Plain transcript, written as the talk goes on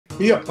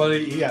He got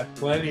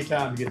plenty of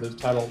time to get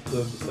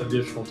those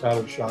additional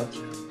title shots,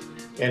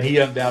 and he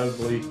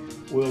undoubtedly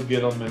will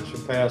get them and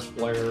surpass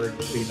Flair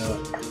and Cena.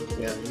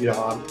 And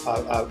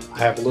I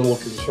have little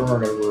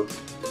concern over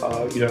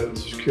the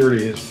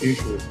security of his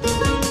future.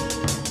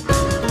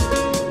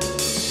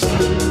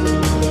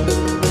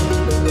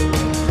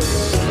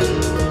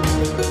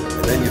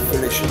 And then you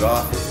finish it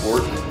off with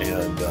Orton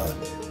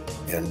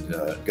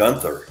and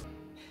Gunther,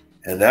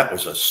 and that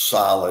was a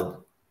solid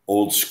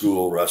old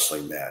school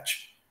wrestling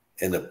match.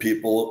 And the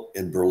people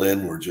in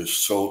Berlin were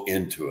just so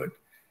into it.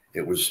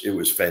 It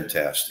was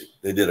fantastic.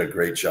 They did a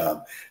great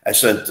job. I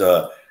sent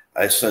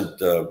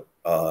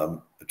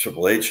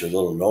Triple H a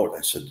little note.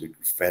 I said,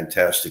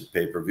 "Fantastic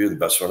pay-per-view, the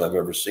best one I've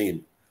ever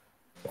seen."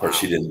 Of course,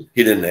 he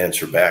didn't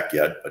answer back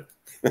yet, but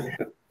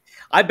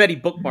I bet he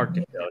bookmarked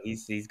it though.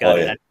 He's got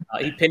it.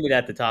 He pinned it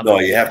at the top. No,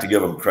 you have to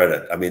give him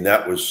credit. I mean,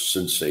 that was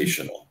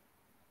sensational.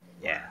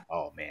 Yeah.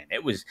 Oh man,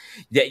 it was.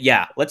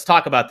 Yeah. Let's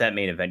talk about that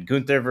main event: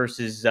 Gunther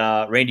versus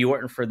Randy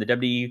Orton for the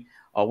WWE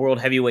World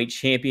Heavyweight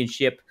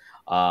Championship.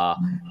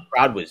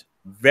 Crowd was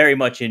very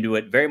much into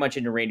it, very much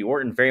into Randy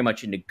Orton, very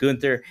much into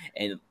Gunther,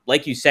 and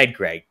like you said,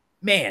 Greg,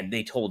 man,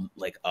 they told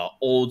like a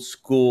old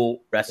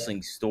school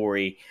wrestling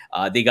story.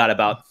 They got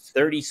about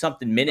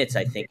 30-something minutes,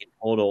 I think, in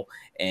total,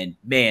 and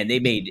man,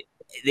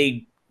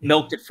 they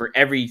milked it for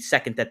every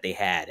second that they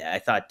had. I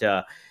thought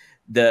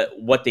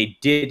what they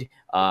did.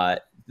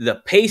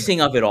 The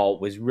pacing of it all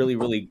was really,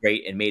 really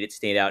great and made it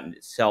stand out in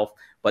itself.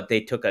 But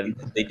they did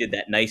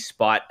that nice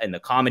spot in the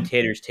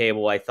commentators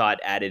table. I thought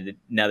added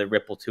another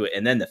ripple to it,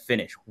 and then the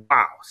finish.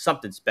 Wow,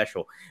 something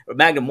special.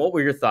 Magnum, what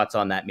were your thoughts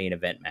on that main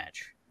event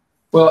match?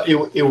 Well,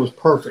 it was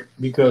perfect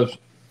because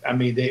I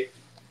mean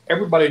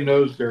everybody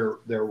knows their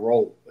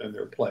role and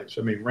their place.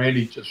 I mean,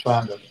 Randy just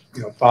signed a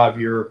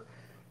 5-year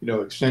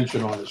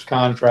extension on his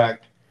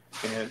contract,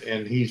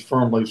 and he's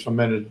firmly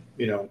cemented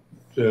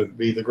to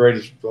be the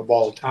greatest of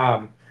all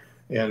time,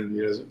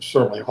 and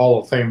certainly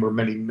Hall of Famer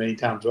many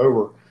times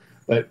over.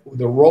 But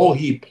the role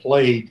he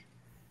played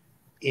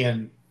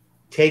in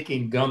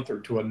taking Gunther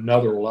to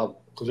another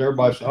level, because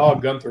everybody said, "Oh,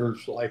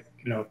 Gunther's like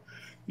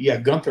yeah,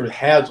 Gunther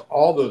has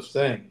all those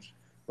things,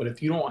 but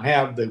if you don't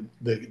have the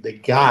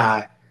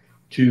guy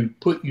to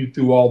put you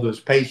through all those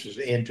paces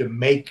and to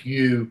make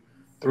you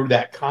through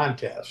that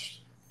contest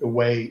the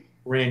way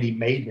Randy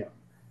made him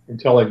and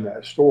telling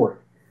that story,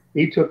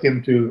 he took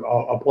him to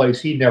a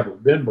place he'd never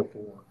been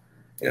before,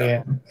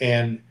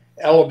 and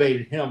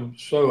elevated him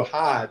so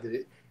high that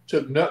it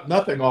took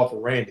nothing off of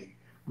Randy.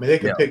 I mean, they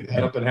could pick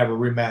that up and have a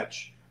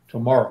rematch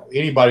tomorrow.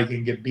 Anybody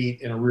can get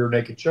beat in a rear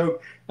naked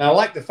choke. And I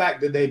like the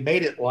fact that they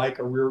made it like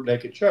a rear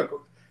naked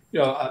choke.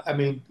 I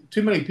mean,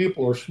 too many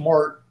people are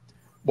smart,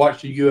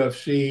 watch the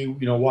UFC,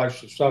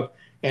 watch the stuff,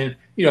 and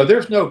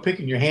there's no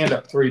picking your hand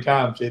up 3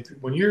 times.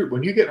 When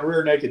you get in a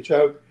rear naked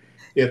choke,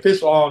 if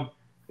it's on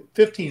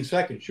 15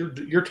 seconds,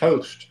 you're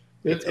toast.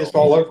 It's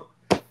all over.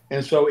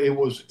 And so it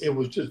was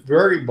just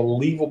very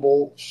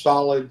believable,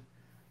 solid.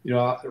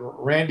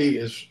 Randy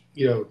is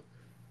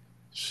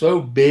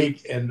so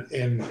big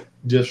and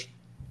just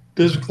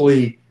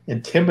physically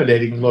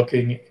intimidating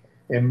looking,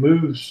 and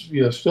moves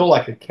still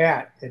like a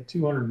cat at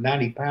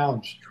 290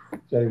 pounds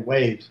that he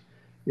weighs.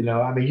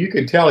 I mean, you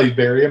can tell he's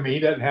very. I mean, he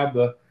doesn't have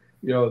the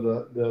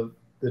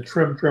the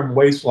trim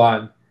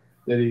waistline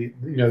that he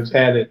has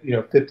had at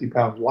 50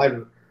 pounds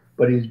lighter,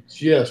 but he's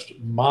just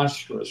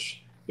monstrous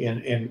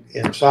in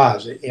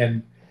size.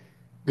 And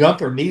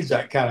Gunther needs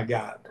that kind of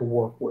guy to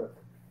work with.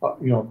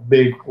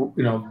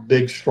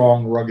 Big,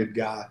 strong, rugged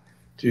guy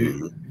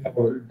to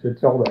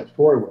tell that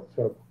story with.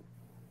 So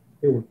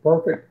it was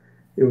perfect.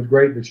 It was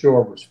great, the show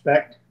of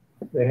respect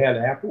they had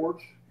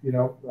afterwards.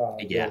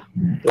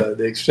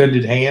 The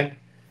extended hand,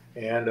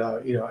 and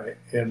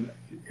and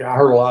I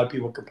heard a lot of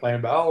people complain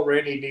about, oh,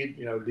 Randy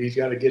he's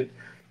got to get.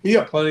 He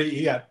got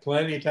plenty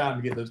of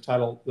time to get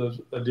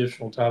those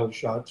additional title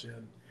shots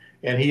in,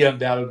 and he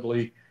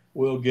undoubtedly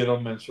will get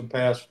them and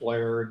surpass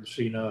Flair and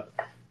Cena.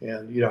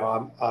 And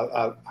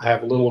I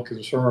have a little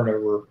concern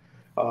over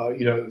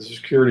the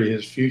security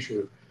of his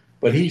future,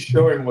 but he's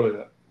showing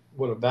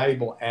what a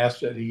valuable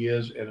asset he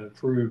is, and a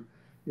true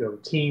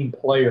team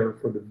player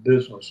for the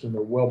business and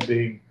the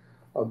well-being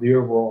of the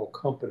overall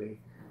company.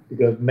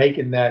 Because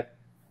making that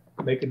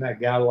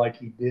guy like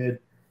he did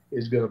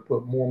is going to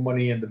put more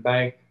money in the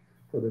bank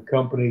for the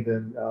company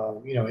than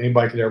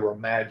anybody could ever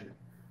imagine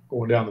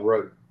going down the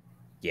road.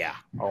 Yeah.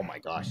 Oh my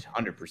gosh,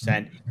 100%.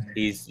 And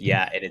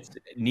it's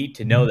neat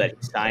to know that he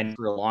signed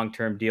for a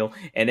long-term deal,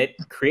 and it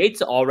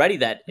creates already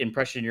that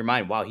impression in your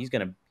mind. Wow, he's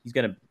gonna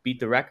beat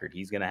the record.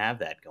 He's gonna have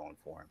that going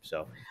for him.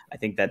 So I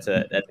think that's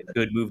a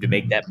good move to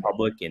make that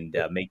public and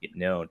make it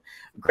known.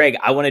 Greg,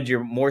 I wanted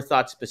your more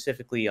thoughts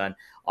specifically on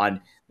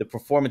the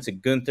performance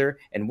of Gunther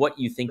and what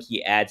you think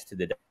he adds to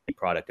the WWE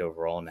product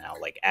overall now,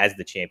 like as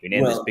the champion.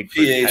 And well, this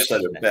big PA said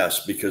it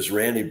best, because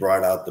Randy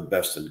brought out the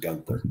best in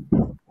Gunther.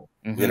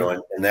 Mm-hmm.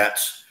 And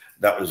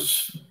that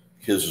was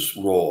his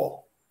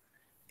role.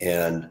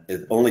 And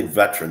only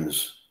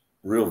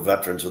real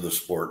veterans of the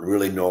sport,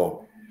 really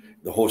know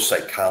the whole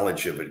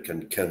psychology of it,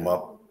 can come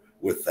up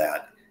with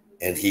that.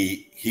 And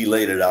he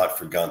laid it out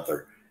for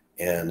Gunther.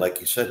 And like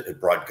you said,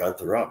 it brought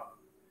Gunther up.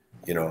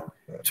 You know,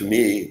 to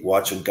me,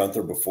 watching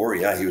Gunther before,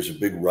 yeah, he was a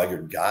big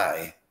rugged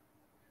guy,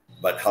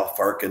 but how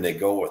far can they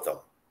go with him?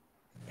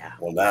 Yeah.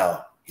 Well,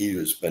 now he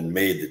has been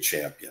made the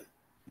champion.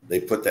 They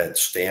put that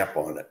stamp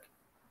on it,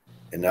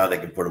 and now they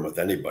can put him with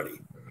anybody.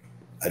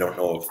 I don't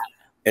know if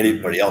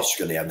anybody else is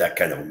going to have that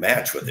kind of a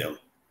match with him,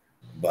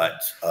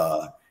 but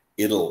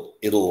it'll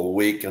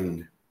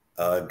awaken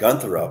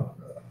Gunther up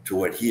to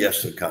what he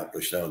has to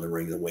accomplish now in the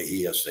ring, the way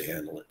he has to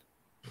handle it.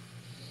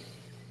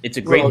 It's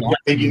a great line.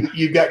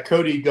 You got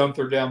Cody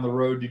Gunther down the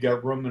road. You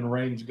got Roman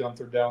Reigns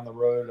Gunther down the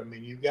road. I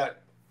mean, you've got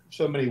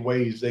so many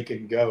ways they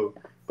can go.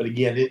 But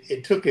again,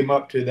 it took him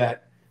up to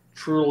that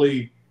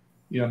truly,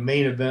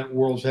 main event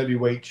world's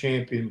heavyweight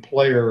champion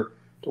player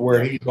to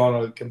where he's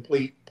on a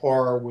complete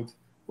par with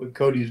what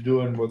Cody's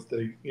doing with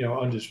the,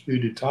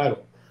 undisputed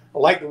title. I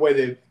like the way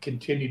they've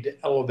continued to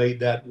elevate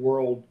that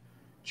world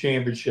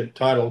championship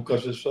title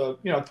because it's,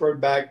 thrown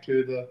back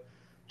to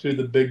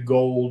the big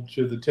gold,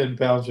 to the 10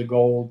 pounds of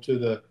gold, to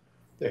the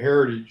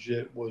heritage.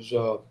 It was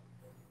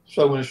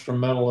so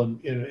instrumental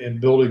in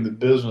building the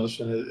business,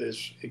 and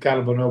it's kind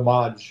of an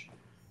homage,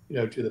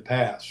 to the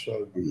past.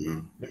 So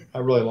I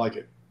really like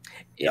it.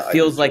 It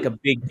feels like a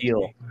big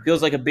deal.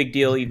 Feels like a big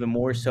deal even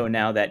more so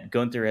now that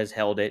Gunther has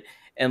held it.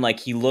 And like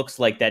he looks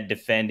like that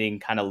defending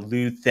kind of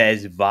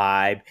Luthez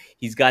vibe.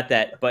 He's got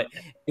that, but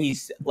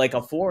he's like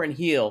a foreign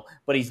heel,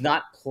 but he's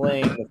not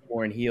playing the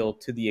foreign heel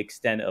to the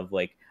extent of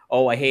like,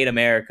 oh, I hate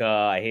America,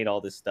 I hate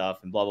all this stuff,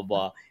 and blah, blah,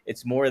 blah.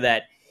 It's more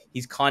that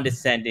he's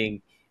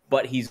condescending,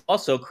 but he's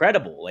also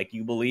credible. Like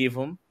you believe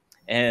him.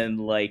 And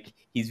like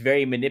he's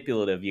very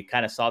manipulative. You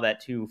kind of saw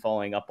that too,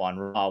 following up on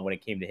Raw when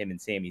it came to him and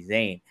Sami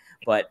Zayn.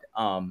 But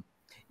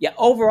yeah,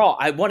 overall,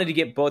 I wanted to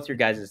get both your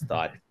guys'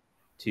 thoughts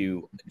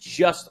to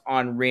just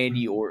on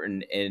Randy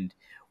Orton and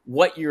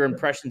what your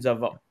impressions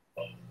of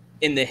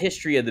in the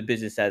history of the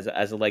business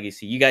as a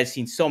legacy. You guys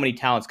seen so many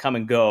talents come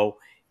and go.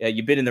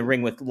 You've been in the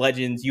ring with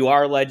legends. You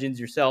are legends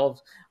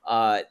yourselves.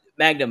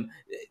 Magnum,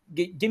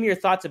 give me your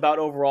thoughts about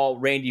overall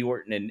Randy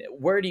Orton and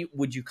where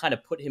would you kind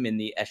of put him in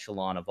the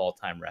echelon of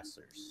all-time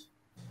wrestlers?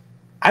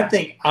 I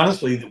think,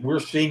 honestly, that we're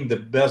seeing the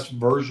best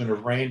version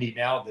of Randy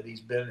now that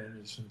he's been in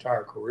his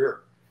entire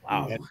career.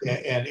 Wow.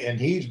 And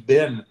he's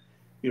been,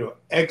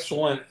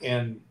 excellent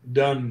and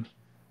done,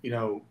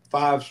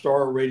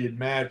 5-star rated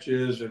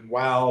matches and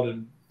wowed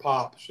and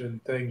pops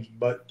and things.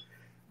 But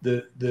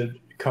the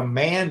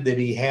command that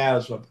he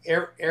has of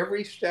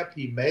every step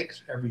he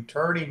makes, every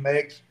turn he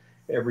makes,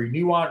 every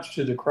nuance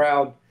to the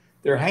crowd,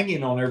 they're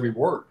hanging on every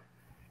word.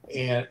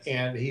 And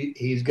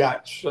he's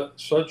got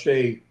such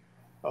a,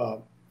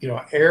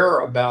 air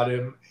about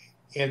him,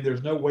 and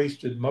there's no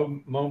wasted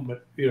movement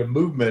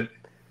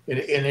in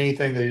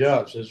anything that he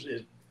does.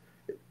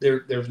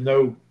 There's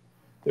no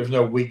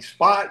weak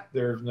spot.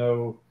 There's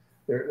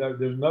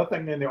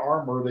nothing in the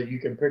armor that you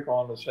can pick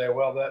on to say,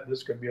 well,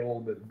 this could be a little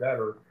bit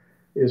better.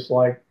 It's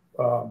like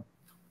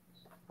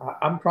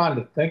I'm trying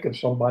to think of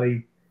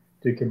somebody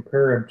to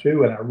compare him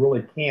to, and I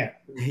really can't.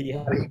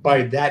 Yeah.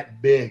 By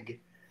that big,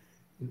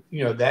 and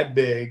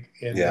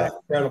that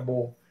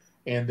credible,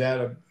 and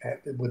that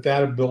with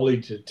that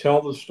ability to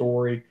tell the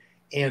story,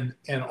 and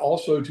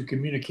also to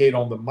communicate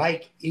on the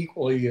mic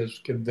equally as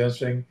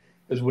convincing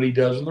as what he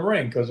does in the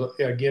ring. Because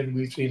again,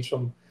 we've seen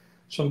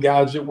some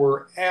guys that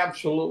were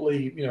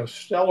absolutely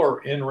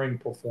stellar in-ring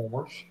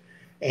performers,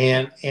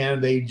 and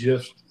they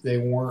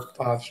weren't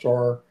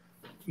 5-star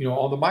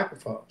on the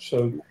microphone.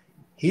 So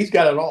he's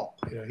got it all.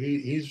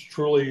 He's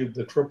truly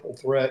the triple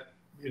threat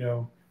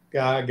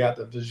guy. Got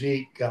the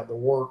physique, got the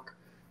work,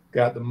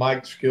 got the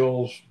mic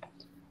skills,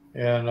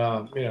 and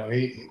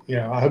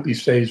I hope he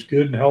stays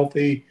good and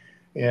healthy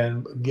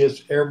and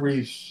gets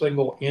every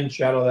single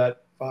inch out of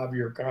that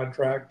 5-year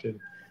contract,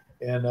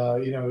 and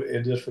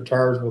just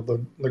retires with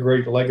the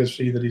great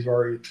legacy that he's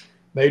already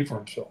made for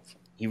himself.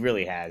 He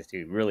really has,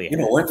 dude. Really has.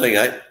 One thing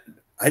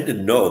I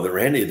didn't know that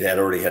Randy had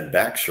already had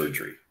back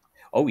surgery.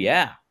 Oh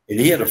yeah. And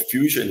he had a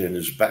fusion in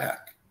his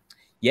back.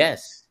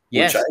 Yes.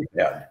 Which I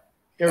had.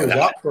 It was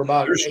out for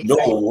about there's 8 no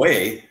days.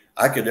 way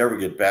I could ever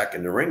get back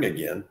in the ring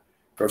again.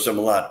 Of course, I'm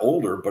a lot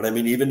older, but I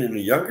mean, even in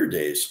the younger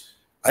days,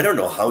 I don't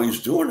know how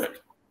he's doing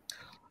it.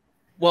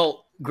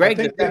 Well, Greg,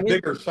 I think that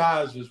bigger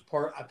size is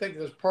part. I think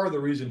that's part of the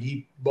reason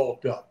he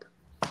bulked up.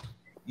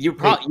 You're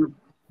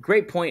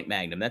great point,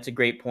 Magnum. That's a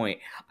great point.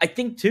 I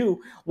think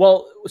too.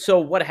 Well, so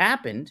what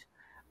happened?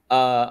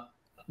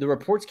 The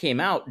reports came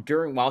out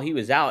while he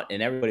was out,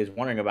 and everybody was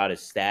wondering about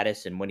his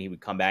status and when he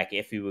would come back,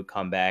 if he would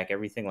come back,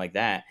 everything like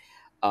that.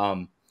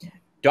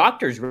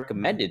 Doctors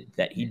recommended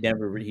that he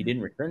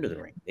didn't return to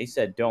the ring. They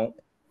said don't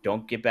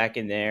get back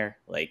in there,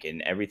 like,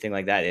 and everything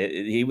like that.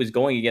 He was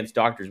going against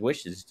doctors'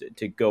 wishes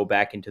to go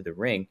back into the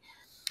ring.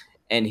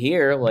 And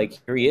here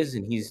he is,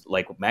 and he's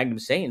like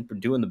Magnum's saying,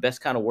 doing the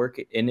best kind of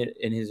work in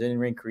his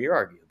in-ring career,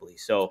 arguably.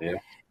 So. Yeah.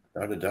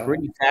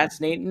 Pretty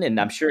fascinating,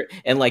 and I'm sure,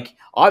 and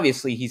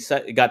obviously he's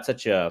got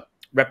such a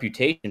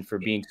reputation for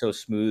being so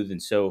smooth and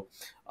so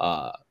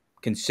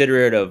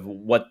considerate of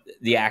what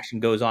the action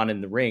goes on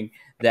in the ring,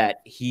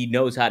 that he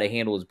knows how to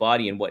handle his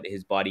body and what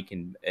his body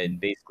can and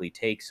basically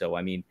take. So,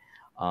 I mean,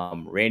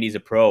 Randy's a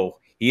pro.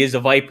 He is a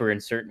Viper in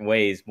certain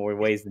ways, more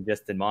ways than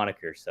just the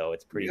moniker. So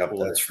it's pretty cool.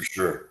 That's for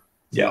sure.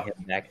 See him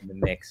back in the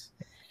mix.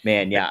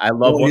 Man, yeah, I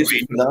love he's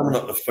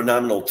a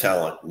phenomenal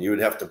talent, and you would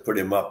have to put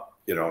him up,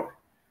 how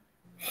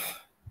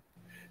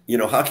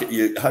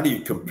do you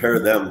compare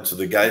them to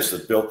the guys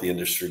that built the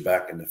industry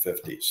back in the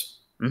 50s?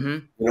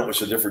 Mm-hmm. It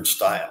was a different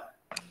style.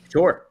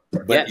 Sure.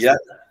 But yet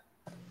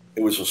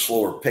it was a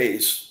slower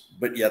pace,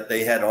 but yet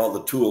they had all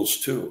the tools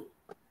too.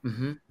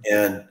 Mm-hmm.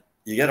 And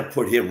you got to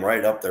put him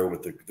right up there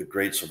with the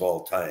greats of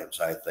all times,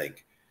 I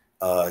think.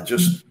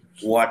 Just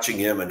watching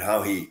him and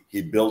how he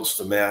builds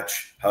the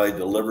match, how he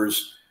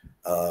delivers,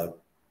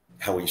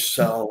 how he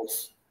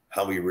sells,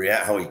 how he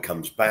reacts, how he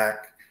comes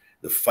back,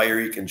 the fire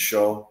he can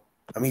show.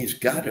 I mean, he's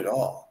got it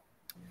all.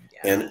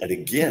 Yeah. And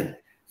again,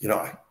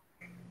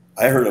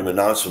 I heard him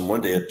announce him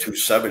one day at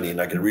 270,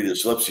 and I could read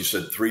his lips. He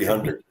said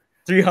 300.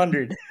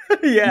 300.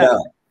 Yeah.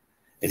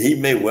 And he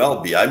may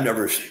well be.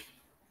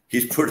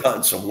 He's put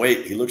on some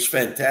weight. He looks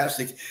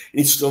fantastic. And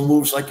he still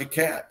moves like a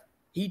cat.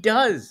 He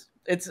does.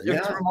 It's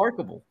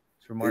remarkable.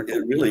 It's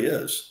remarkable. It really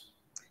is.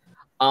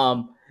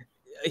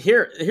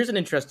 Here's an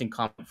interesting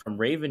comment from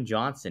Raven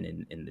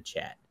Johnson in the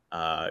chat.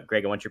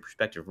 Greg, I want your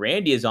perspective.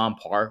 Randy is on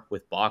par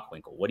with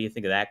Bockwinkel. What do you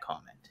think of that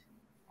comment?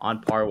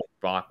 On par with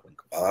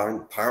Bockwinkel.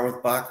 On par with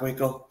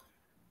Bockwinkel?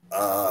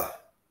 I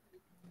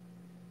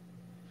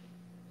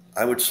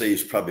would say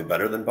he's probably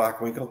better than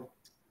Bockwinkel.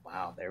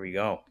 Wow, there we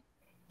go.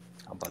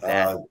 How about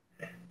that?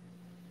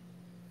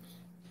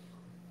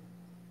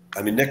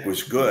 I mean, Nick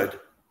was good,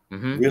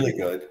 really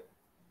good.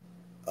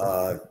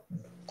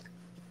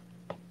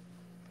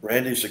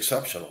 Randy's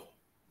exceptional.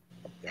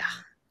 Yeah,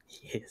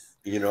 he is.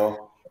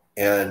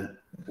 And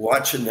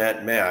watching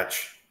that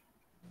match,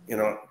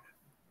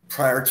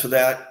 prior to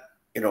that,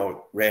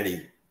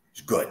 Randy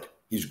is good.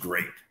 He's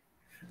great.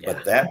 Yeah.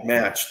 But that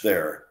match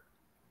there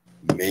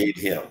made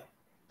him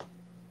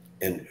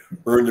and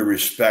earned the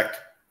respect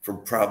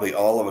from probably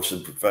all of us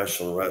in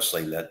professional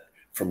wrestling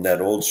from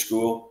that old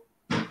school.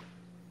 Yeah.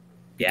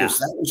 Because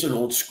that was an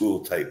old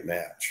school type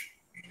match.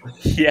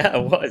 Yeah,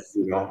 it was.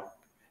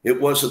 It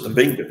wasn't the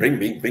bing, bing,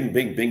 bing, bing,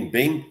 bing, bing,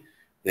 bing.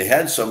 They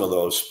had some of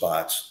those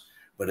spots,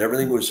 but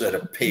everything was at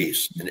a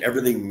pace and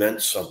everything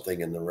meant something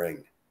in the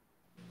ring.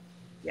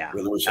 Yeah.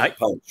 Whether it was a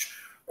punch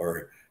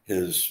or he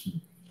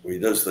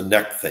does the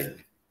neck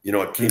thing.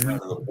 It came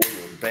out of the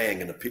boiler and bang,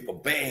 and the people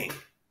bang.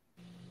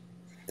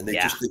 And they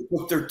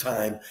took their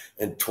time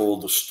and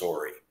told the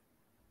story.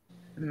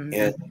 Mm-hmm.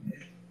 And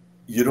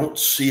you don't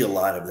see a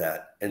lot of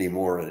that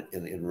anymore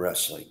in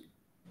wrestling.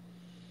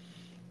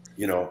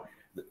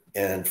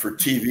 And for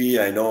TV,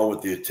 I know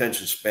with the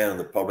attention span of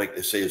the public,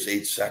 they say it's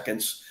 8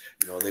 seconds.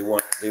 They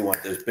want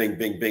this bing,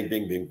 bing, bing,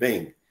 bing, bing,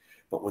 bing.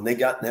 But when they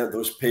got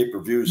those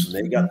pay-per-views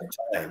and they got the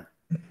time,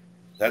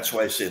 that's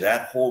why I say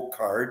that whole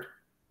card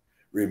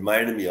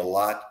reminded me a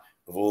lot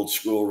of old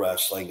school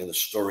wrestling and the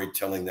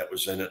storytelling that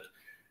was in it,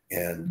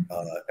 and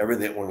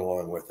everything that went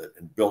along with it,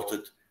 and built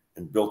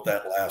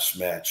that last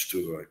match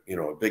to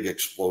a big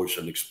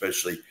explosion,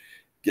 especially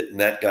getting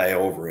that guy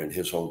over in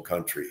his home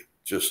country.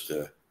 Just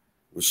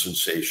was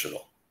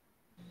sensational.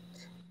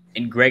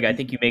 And Greg, I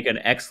think you make an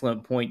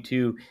excellent point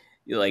too.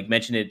 You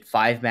mentioned it,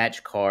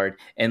 5-match card,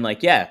 and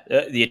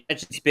the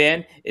attention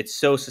span, it's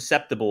so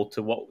susceptible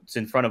to what's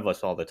in front of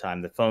us all the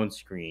time, the phone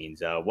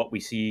screens, what we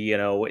see,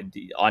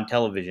 on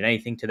television,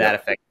 anything to that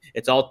effect.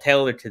 It's all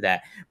tailored to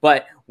that.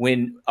 But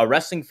when a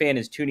wrestling fan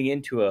is tuning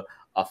into a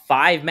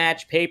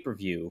 5-match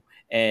pay-per-view,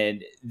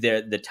 and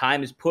the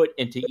time is put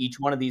into each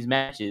one of these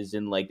matches,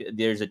 and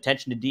there's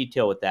attention to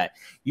detail with that,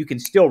 you can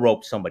still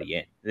rope somebody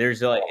in.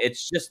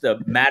 It's just a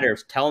matter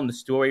of telling the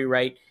story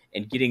right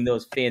and getting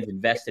those fans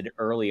invested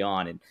early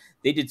on. And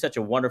they did such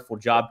a wonderful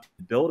job to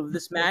build of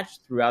this match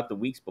throughout the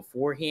weeks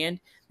beforehand,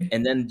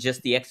 and then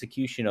just the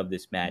execution of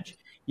this match.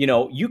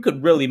 You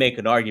could really make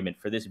an argument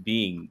for this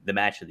being the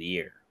match of the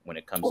year when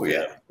it comes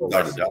to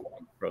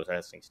pro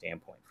wrestling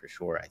standpoint, for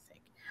sure, I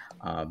think.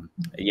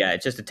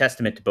 It's just a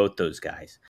testament to both those guys.